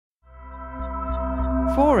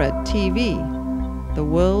FORA.tv. The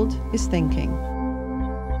world is thinking.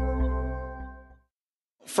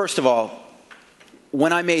 First of all,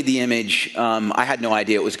 when I made the image, I had no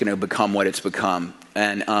idea it was going to become what it's become.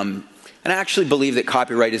 And I actually believe that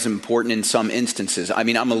copyright is important in some instances. I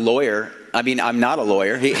mean, I'm a lawyer. I mean, I'm not a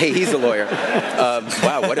lawyer. Hey, he's a lawyer.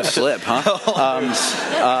 Wow, what a slip, huh?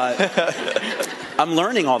 I'm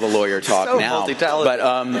learning all the lawyer talk so now. Multi-talented. But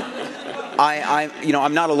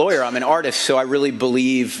I'm not a lawyer. I'm an artist, so I really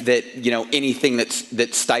believe that anything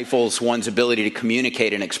that stifles one's ability to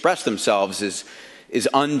communicate and express themselves is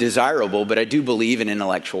undesirable. But I do believe in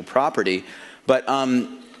intellectual property. But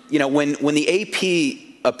when the AP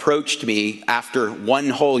approached me after one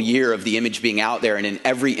whole year of the image being out there, and in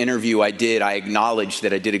every interview I did, I acknowledged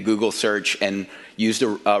that I did a Google search and used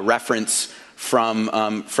a reference from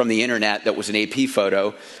the internet that was an AP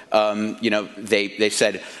photo. They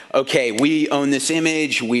said, okay, we own this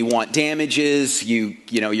image, we want damages, you're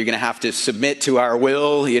going to have to submit to our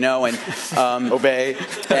will, and obey.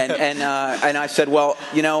 And I said, well,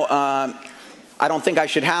 I don't think I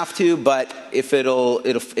should have to, but if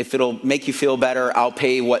it'll make you feel better, I'll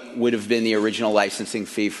pay what would have been the original licensing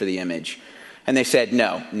fee for the image. And they said,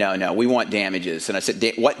 no, we want damages. And I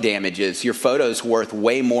said, what damages? Your photo's worth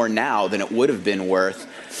way more now than it would have been worth.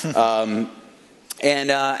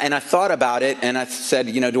 And I thought about it, and I said,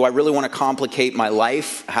 do I really want to complicate my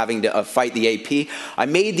life having to fight the AP? I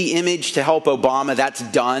made the image to help Obama. That's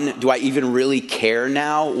done. Do I even really care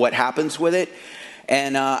now what happens with it?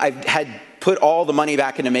 And I had put all the money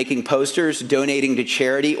back into making posters, donating to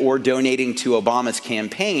charity, or donating to Obama's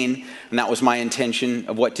campaign, and that was my intention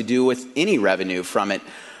of what to do with any revenue from it.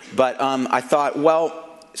 But I thought,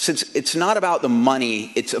 well, since it's not about the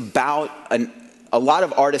money, it's about a lot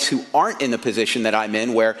of artists who aren't in the position that I'm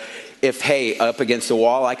in, where if, hey, up against the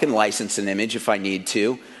wall, I can license an image if I need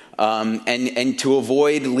to. And to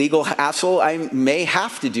avoid legal hassle, I may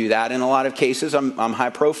have to do that. In a lot of cases, I'm high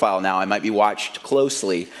profile now. I might be watched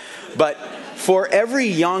closely. But for every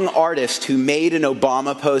young artist who made an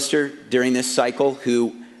Obama poster during this cycle,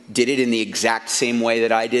 who did it in the exact same way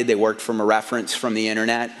that I did, they worked from a reference from the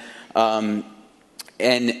internet, and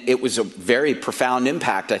it was a very profound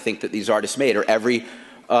impact, I think, that these artists made. Or every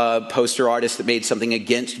poster artist that made something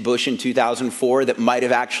against Bush in 2004 that might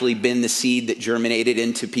have actually been the seed that germinated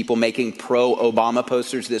into people making pro-Obama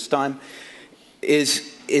posters this time.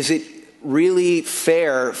 Is it really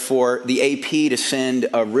fair for the AP to send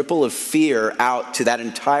a ripple of fear out to that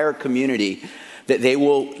entire community that they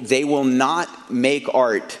will not make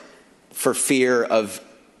art for fear of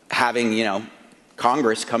having,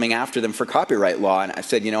 Congress coming after them for copyright law? And I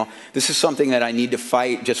said, this is something that I need to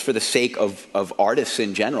fight just for the sake of artists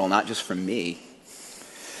in general, not just for me.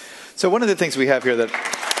 So one of the things we have here that